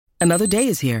Another day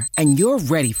is here, and you're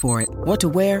ready for it. What to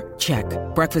wear? Check.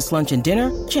 Breakfast, lunch, and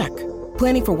dinner? Check.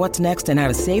 Planning for what's next and how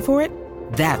to save for it?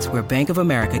 That's where Bank of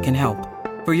America can help.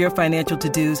 For your financial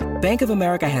to-dos, Bank of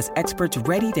America has experts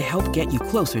ready to help get you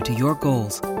closer to your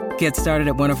goals. Get started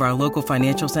at one of our local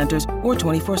financial centers or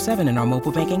 24/7 in our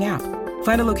mobile banking app.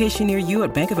 Find a location near you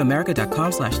at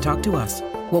bankofamerica.com/talktous.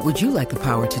 What would you like the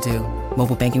power to do?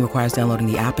 Mobile banking requires downloading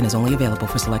the app and is only available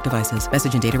for select devices.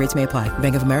 Message and data rates may apply.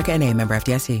 Bank of America N.A., member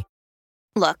FDIC.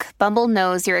 Look, Bumble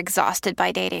knows you're exhausted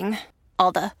by dating.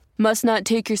 All the must not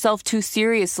take yourself too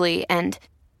seriously and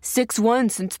 6'1"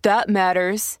 since that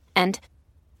matters. And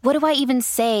what do I even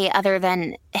say other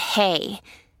than, hey?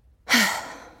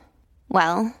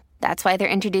 Well, that's why they're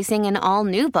introducing an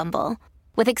all-new Bumble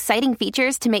with exciting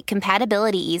features to make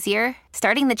compatibility easier,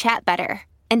 starting the chat better,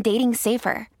 and dating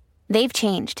safer. They've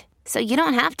changed, so you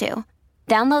don't have to.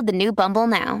 Download the new Bumble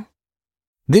now.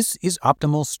 This is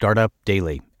Optimal Startup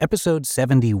Daily, episode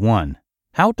 71,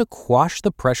 How to Quash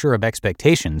the Pressure of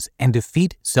Expectations and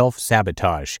Defeat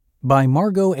Self-Sabotage, by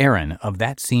Margot Aaron of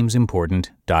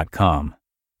ThatSeemsImportant.com.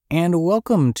 And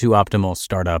welcome to Optimal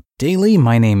Startup Daily.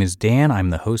 My name is Dan.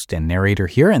 I'm the host and narrator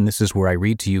here, and this is where I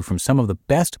read to you from some of the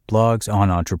best blogs on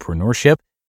entrepreneurship.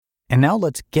 And now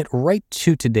let's get right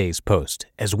to today's post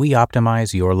as we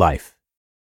optimize your life.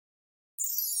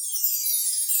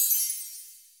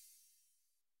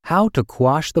 How to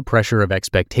Quash the Pressure of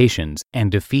Expectations and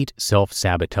Defeat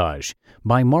Self-Sabotage,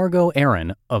 by Margot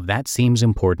Aaron of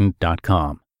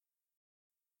ThatSeemsImportant.com.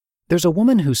 There's a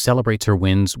woman who celebrates her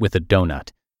wins with a donut,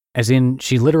 as in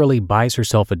she literally buys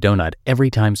herself a donut every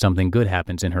time something good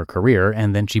happens in her career,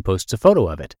 and then she posts a photo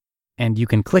of it. And you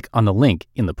can click on the link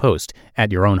in the post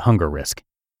at your own hunger risk.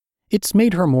 It's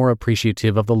made her more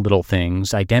appreciative of the little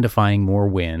things, identifying more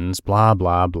wins, blah,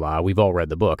 blah, blah. We've all read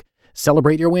the book.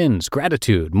 Celebrate your wins,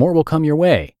 gratitude, more will come your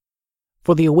way.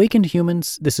 For the awakened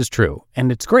humans, this is true,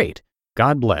 and it's great.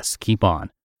 God bless, keep on.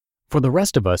 For the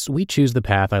rest of us, we choose the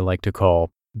path I like to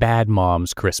call Bad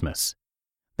Mom's Christmas.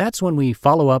 That's when we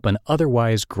follow up an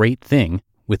otherwise great thing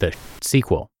with a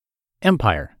sequel.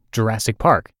 Empire, Jurassic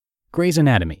Park, Grey's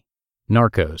Anatomy,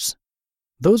 Narcos.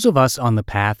 Those of us on the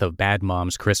path of Bad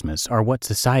Mom's Christmas are what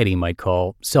society might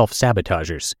call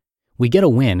self-sabotagers. We get a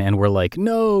win and we're like,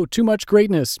 no, too much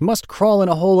greatness, must crawl in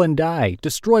a hole and die,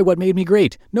 destroy what made me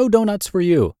great, no donuts for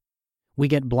you. We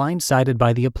get blindsided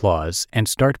by the applause and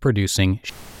start producing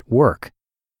work.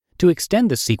 To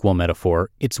extend the sequel metaphor,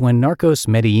 it's when Narcos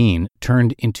Medellin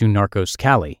turned into Narcos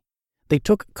Cali. They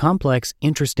took complex,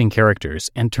 interesting characters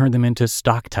and turned them into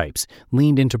stock types,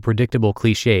 leaned into predictable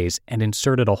cliches, and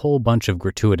inserted a whole bunch of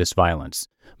gratuitous violence.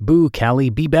 Boo,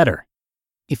 Cali, be better.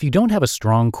 If you don't have a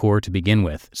strong core to begin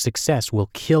with, success will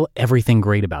kill everything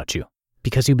great about you,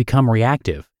 because you become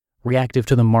reactive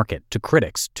to the market, to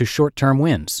critics, to short-term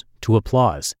wins, to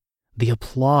applause. The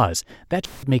applause, that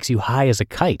makes you high as a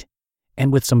kite.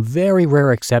 And with some very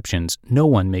rare exceptions, no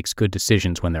one makes good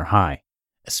decisions when they're high,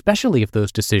 especially if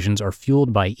those decisions are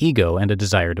fueled by ego and a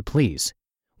desire to please,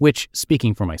 which,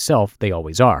 speaking for myself, they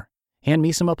always are. Hand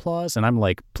me some applause, and I'm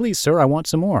like, please, sir, I want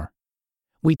some more.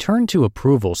 We turn to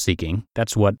approval seeking,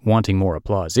 that's what wanting more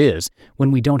applause is,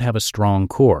 when we don't have a strong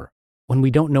core, when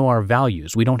we don't know our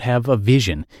values, we don't have a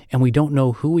vision, and we don't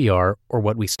know who we are or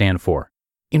what we stand for.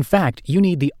 In fact, you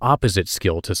need the opposite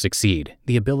skill to succeed,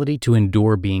 the ability to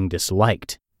endure being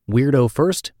disliked. Weirdo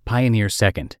first, pioneer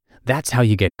second. That's how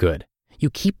you get good.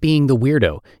 You keep being the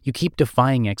weirdo, you keep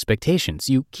defying expectations,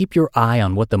 you keep your eye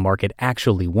on what the market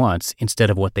actually wants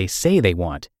instead of what they say they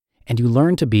want. And you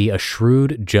learn to be a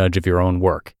shrewd judge of your own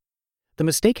work. The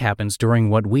mistake happens during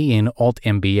what we in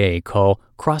Alt-MBA call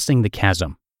crossing the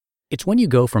chasm. It's when you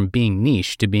go from being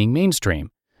niche to being mainstream.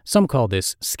 Some call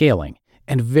this scaling,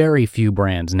 and very few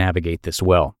brands navigate this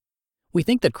well. We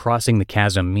think that crossing the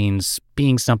chasm means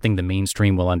being something the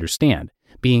mainstream will understand,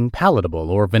 being palatable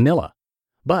or vanilla.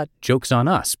 But joke's on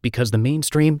us, because the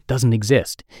mainstream doesn't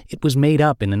exist. It was made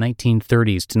up in the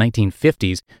 1930s to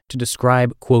 1950s to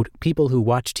describe, quote, people who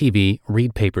watch TV,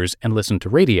 read papers, and listen to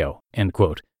radio, end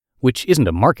quote, which isn't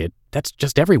a market, that's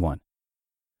just everyone.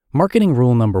 Marketing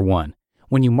rule number 1,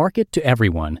 when you market to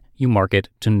everyone, you market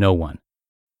to no one.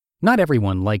 Not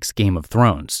everyone likes Game of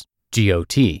Thrones,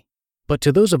 GOT, but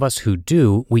to those of us who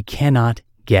do, we cannot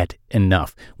get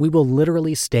enough. We will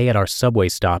literally stay at our subway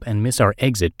stop and miss our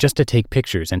exit just to take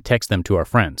pictures and text them to our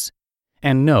friends.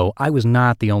 And no, I was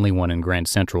not the only one in Grand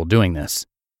Central doing this.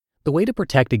 The way to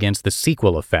protect against the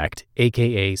sequel effect,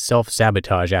 aka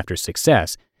self-sabotage after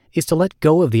success, is to let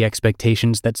go of the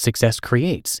expectations that success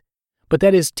creates. But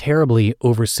that is terribly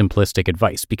oversimplistic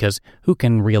advice, because who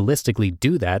can realistically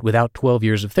do that without 12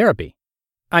 years of therapy?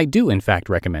 I do, in fact,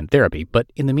 recommend therapy, but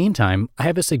in the meantime, I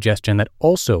have a suggestion that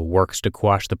also works to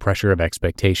quash the pressure of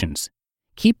expectations.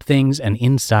 Keep things an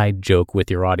inside joke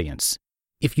with your audience.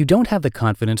 If you don't have the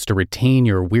confidence to retain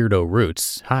your weirdo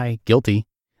roots, hi, guilty,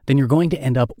 then you're going to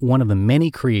end up one of the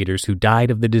many creators who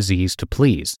died of the disease to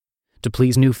please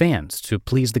new fans, to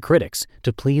please the critics,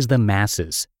 to please the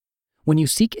masses. When you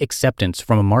seek acceptance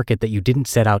from a market that you didn't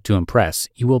set out to impress,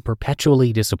 you will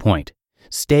perpetually disappoint.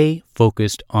 Stay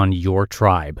focused on your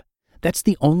tribe. That's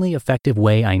the only effective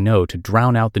way I know to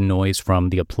drown out the noise from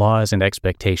the applause and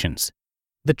expectations.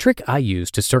 The trick I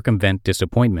use to circumvent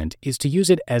disappointment is to use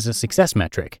it as a success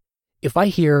metric. If I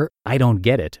hear, "I don't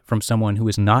get it," from someone who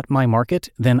is not my market,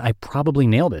 then I probably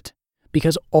nailed it.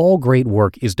 Because all great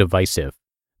work is divisive.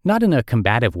 Not in a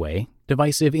combative way,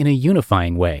 divisive in a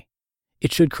unifying way.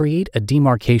 It should create a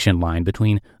demarcation line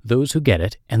between those who get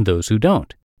it and those who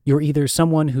don't. You're either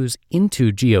someone who's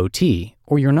into GOT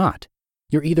or you're not.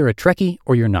 You're either a Trekkie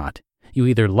or you're not. You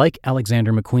either like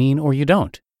Alexander McQueen or you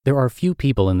don't. There are few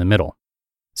people in the middle.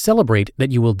 Celebrate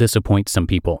that you will disappoint some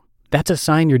people. That's a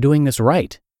sign you're doing this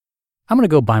right. I'm going to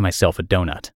go buy myself a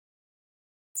donut.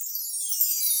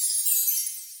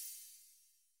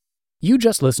 You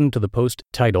just listened to the post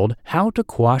titled "How to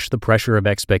Quash the Pressure of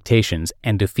Expectations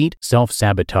and Defeat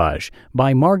Self-Sabotage"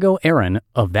 by Margot Aaron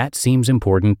of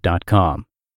ThatSeemsImportant.com.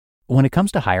 When it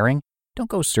comes to hiring, don't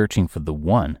go searching for the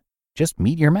one. Just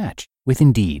meet your match with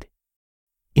Indeed.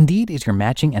 Indeed is your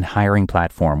matching and hiring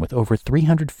platform with over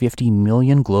 350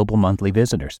 million global monthly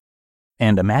visitors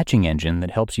and a matching engine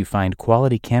that helps you find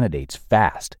quality candidates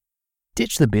fast.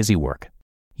 Ditch the busy work.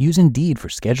 Use Indeed for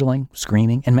scheduling,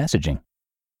 screening, and messaging.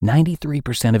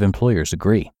 93% of employers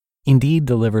agree. Indeed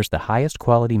delivers the highest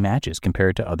quality matches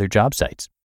compared to other job sites.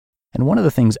 And one of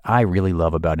the things I really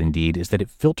love about Indeed is that it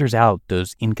filters out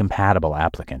those incompatible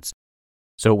applicants.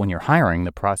 So when you're hiring,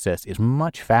 the process is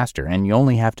much faster and you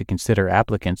only have to consider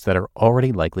applicants that are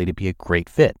already likely to be a great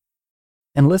fit.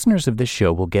 And listeners of this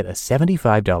show will get a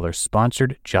 $75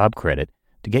 sponsored job credit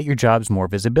to get your jobs more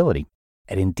visibility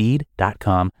at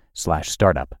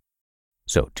Indeed.com/startup.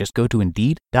 So just go to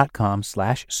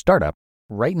Indeed.com/startup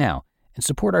right now and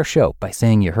support our show by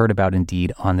saying you heard about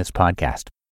Indeed on this podcast.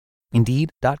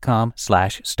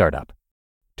 Indeed.com/startup.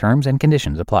 Terms and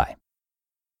conditions apply.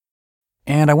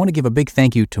 And I want to give a big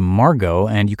thank you to Margot,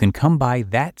 and you can come by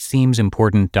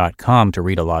ThatSeemsImportant.com to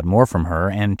read a lot more from her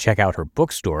and check out her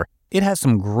bookstore. It has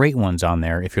some great ones on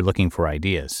there if you're looking for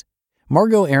ideas.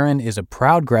 Margot Aaron is a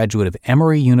proud graduate of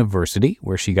Emory University,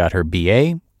 where she got her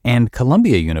BA, and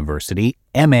Columbia University,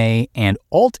 MA, and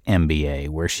Alt MBA,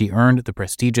 where she earned the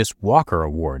prestigious Walker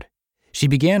Award. She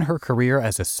began her career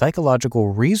as a psychological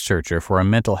researcher for a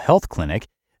mental health clinic,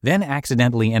 then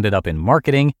accidentally ended up in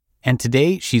marketing, and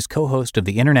today she's co-host of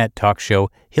the internet talk show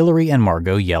Hillary and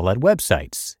Margot Yell at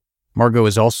Websites. Margot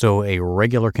is also a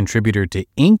regular contributor to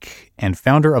Inc. and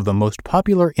founder of the most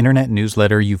popular internet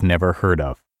newsletter you've never heard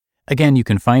of. Again, you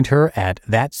can find her at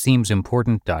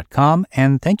ThatSeemsImportant.com,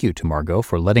 and thank you to Margot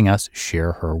for letting us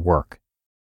share her work.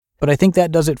 But I think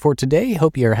that does it for today.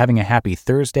 Hope you're having a happy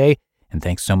Thursday, and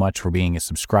thanks so much for being a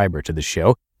subscriber to the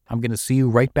show. I'm going to see you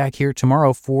right back here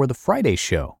tomorrow for the Friday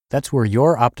show. That's where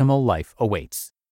your optimal life awaits.